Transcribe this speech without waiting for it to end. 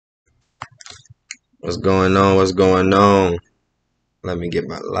What's going on? What's going on? Let me get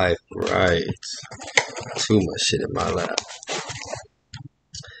my life right. Too much shit in my lap.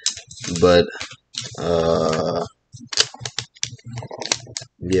 But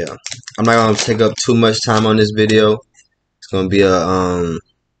yeah. I'm not gonna take up too much time on this video. It's gonna be a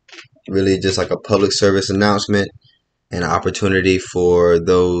really just like a public service announcement and an opportunity for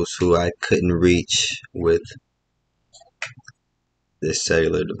those who I couldn't reach with this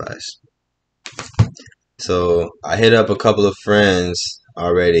cellular device. So I hit up a couple of friends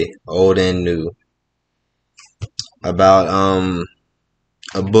already, old and new, about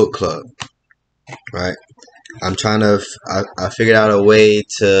a book club, right? I figured out a way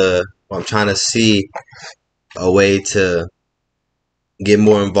to, well, I'm trying to see a way to get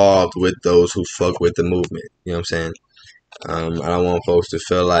more involved with those who fuck with the movement. You know what I'm saying? I don't want folks to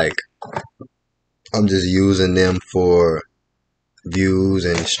feel like I'm just using them for views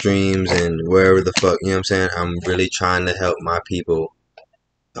and streams and wherever the fuck, you know what I'm saying? I'm really trying to help my people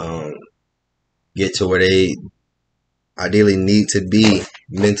get to where they ideally need to be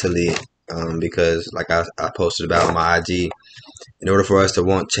mentally, because like I posted about on my IG, in order for us to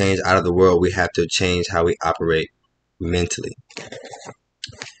want change out of the world, we have to change how we operate mentally.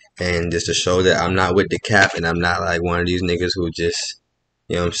 And just to show that I'm not with the cap and I'm not like one of these niggas who just,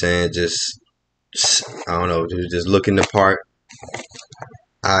 you know what I'm saying, just I don't know, just looking the part.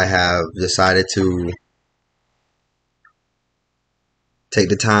 I have decided to take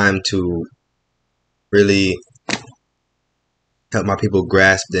the time to really help my people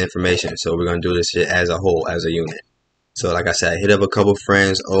grasp the information. So we're gonna do this shit as a whole, as a unit. So like I said, I hit up a couple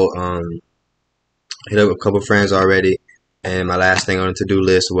friends. Hit up a couple friends already, and my last thing on the to-do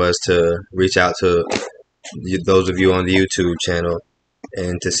list was to reach out to those of you on the YouTube channel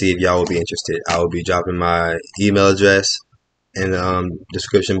and to see if y'all will be interested. I will be dropping my email address in the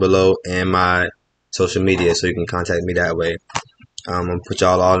description below and my social media, so you can contact me that way. I'm gonna put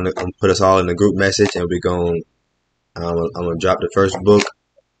y'all all put us all in the group message, and we're gonna I'm gonna drop the first book.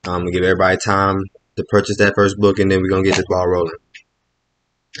 I'm gonna give everybody time to purchase that first book, and then we're gonna get this ball rolling.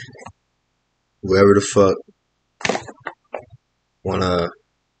 Whoever the fuck wanna, you know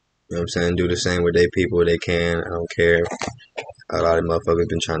what I'm saying, do the same with their people, they can. I don't care. A lot of motherfuckers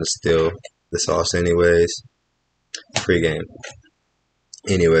been trying to steal the sauce anyways. Free game.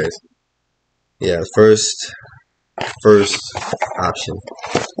 Anyways. Yeah, first option.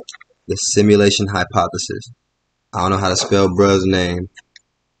 The simulation hypothesis. I don't know how to spell bruh's name,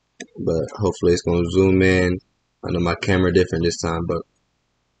 but hopefully it's gonna zoom in. I know my camera different this time, but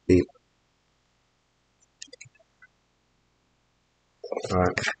beep.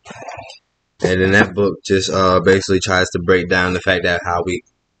 Alright. And then that book just basically tries to break down the fact that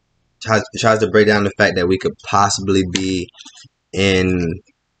tries to break down the fact that we could possibly be in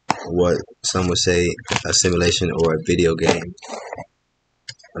what some would say a simulation or a video game.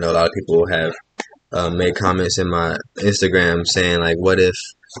 I know a lot of people have made comments in my Instagram saying like, what if,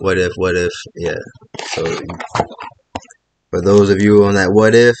 yeah. So for those of you on that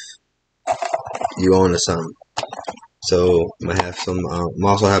what if, you own to something. So I'm gonna have some. I'm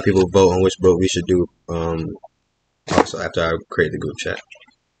also have people vote on which book we should do. Also after I create the group chat.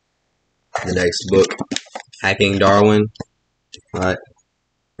 The next book, Hacking Darwin. Alright.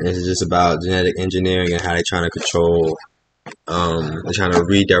 And this is just about genetic engineering and how they're trying to control, they're trying to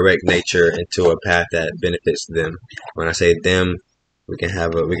redirect nature into a path that benefits them. When I say them, we can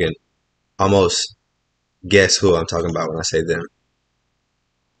almost guess who I'm talking about when I say them.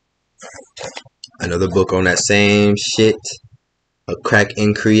 Another book on that same shit, A Crack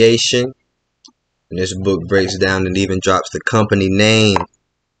in Creation. And this book breaks down and even drops the company names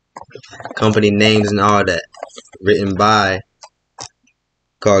and all that, written by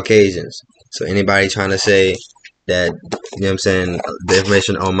Caucasians. So anybody trying to say that, you know what I'm saying, the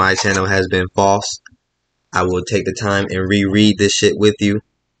information on my channel has been false, I will take the time and reread this shit with you,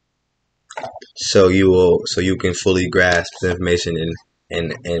 so you can fully grasp the information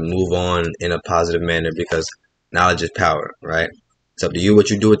and move on in a positive manner, because knowledge is power, right? It's up to you what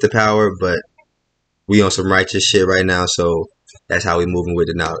you do with the power, but we on some righteous shit right now, so that's how we moving with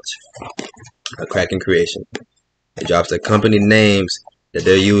the knowledge. A Crack in Creation. It drops the company names that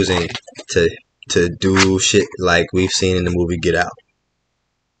they're using to do shit like we've seen in the movie Get Out,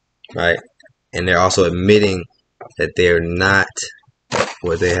 right? And they're also admitting that they're not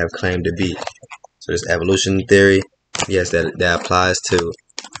what they have claimed to be. So this evolution theory, yes, that applies to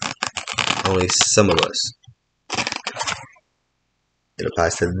only some of us. It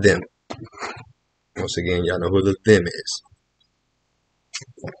applies to them. Once again, y'all know who the them is.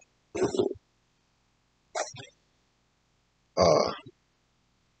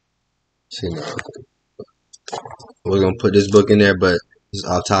 You know, we're gonna put this book in there, but it's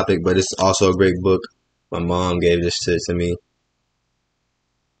off topic. But it's also a great book. My mom gave this to me.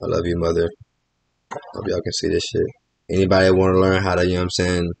 I love you, mother. Hope y'all can see this shit. Anybody want to learn how to, you know what I'm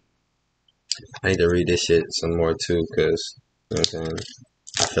saying? I need to read this shit some more too, cause you know what I'm saying.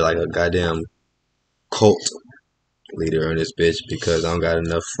 I feel like a goddamn cult leader in this bitch because I don't got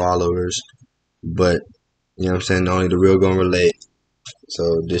enough followers. But you know what I'm saying. Only the real gonna relate.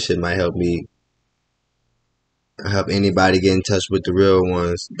 So this shit might help me, help anybody get in touch with the real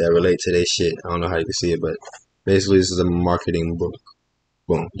ones that relate to their shit. I don't know how you can see it, but basically this is a marketing book.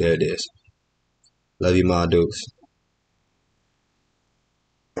 Boom, there it is. Love you, my dudes.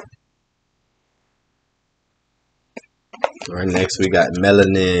 All right, next we got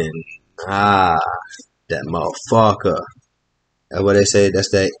melanin. Ah, that motherfucker. That's what they say.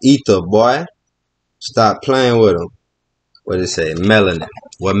 That's that ether, boy. Stop playing with them. What did it say? Melanin.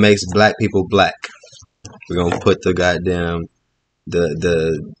 What makes black people black? We're gonna put the goddamn the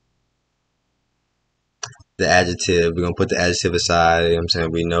the adjective. We're gonna put the adjective aside. You know what I'm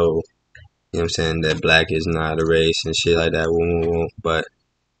saying? We know, you know what I'm saying, that black is not a race and shit like that. But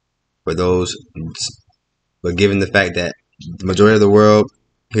for those, but given the fact that the majority of the world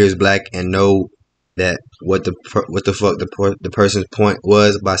hears black and know that what the fuck the person's point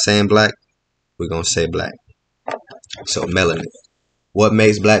was by saying black, we're gonna say black. So melanin. What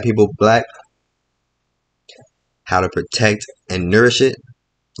makes black people black? How to protect and nourish it.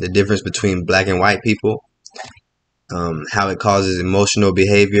 The difference between black and white people. How it causes emotional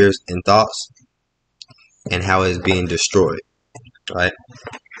behaviors and thoughts, and how it's being destroyed. Right?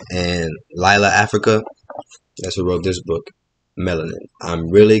 And Lila Africa, that's who wrote this book, Melanin. I'm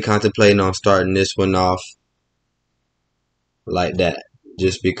really contemplating on starting this one off like that,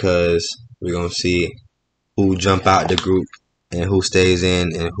 just because we're gonna see who jump out the group and who stays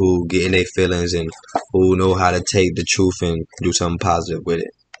in and who get in their feelings and who know how to take the truth and do something positive with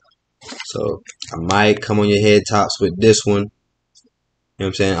it. So I might come on your head tops with this one. You know what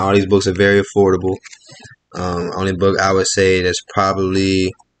I'm saying? All these books are very affordable. Only book I would say that's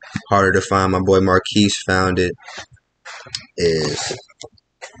probably harder to find, my boy Marquise found it, is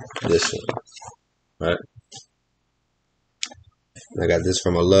this one. Right? I got this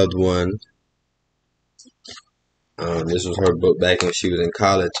from a loved one. This was her book back when she was in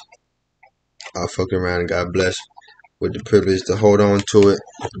college. I fucked around and got blessed with the privilege to hold on to it,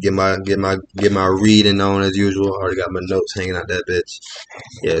 get my reading on as usual. I already got my notes hanging out that bitch.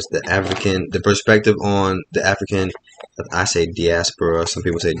 Yes, the perspective on the African. I say diaspora. Some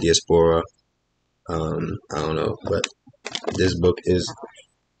people say diaspora. I don't know, but this book is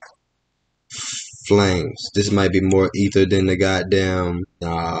flames. This might be more ether than the goddamn.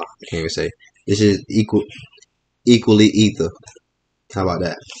 Nah, I can't even say. This is equally ether. How about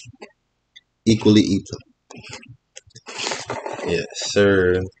that? Equally ether. Yes,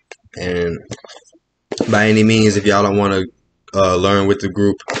 sir. And by any means, if y'all don't want to learn with the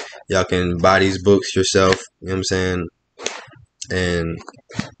group, y'all can buy these books yourself. You know what I'm saying? And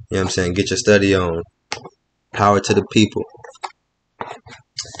you know what I'm saying, get your study on. Power to the people.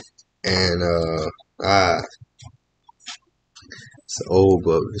 And it's an old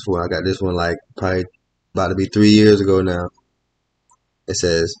book. This one I got this one like probably about to be 3 years ago now. It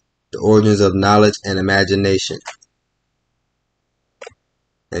says The Origins of Knowledge and Imagination.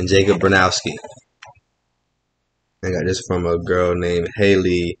 And Jacob Bronowski. I got this from a girl named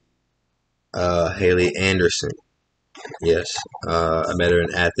Haley Anderson. Yes. I met her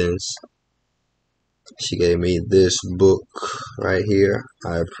in Athens. She gave me this book right here.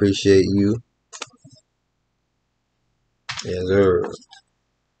 I appreciate you. Yes, sir.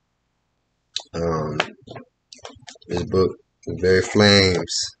 This book is very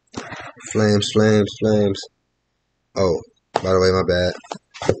flames. Flames. Oh, by the way, my bad.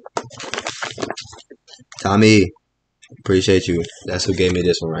 Tommy, appreciate you. That's who gave me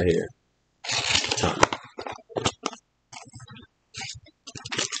this one right here. Tommy.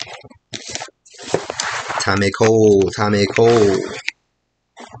 Tommy Cole. I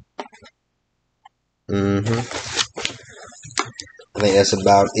think that's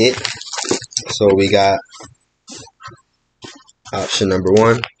about it. So we got option number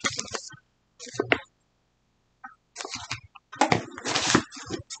 1.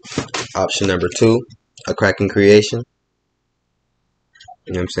 Option number 2, A Cracking Creation.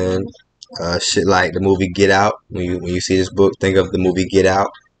 You know what I'm saying? Shit like the movie Get Out. When you see this book, think of the movie Get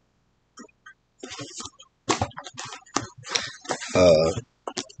Out.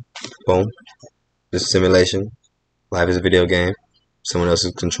 Boom. This is simulation. Life is a video game. Someone else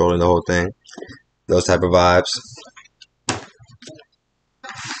is controlling the whole thing. Those type of vibes.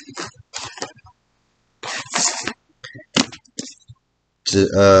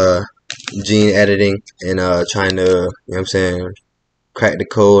 gene editing and trying to, you know what I'm saying, crack the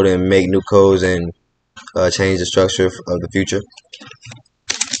code and make new codes and change the structure of the future.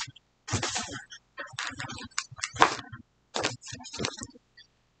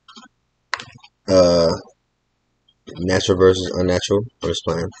 Natural versus unnatural. I'm just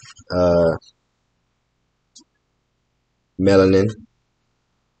playing. Melanin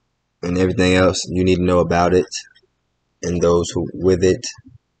and everything else you need to know about it, and those who with it,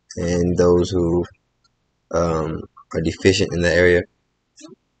 and those who are deficient in the area.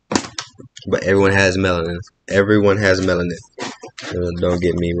 But everyone has melanin. Everyone has melanin. Don't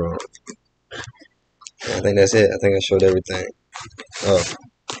get me wrong. I think that's it. I think I showed everything. Oh,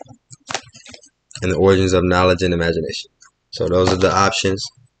 and the origins of knowledge and imagination. So those are the options.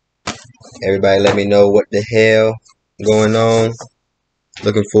 Everybody let me know what the hell going on.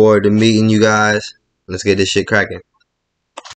 Looking forward to meeting you guys. Let's get this shit cracking.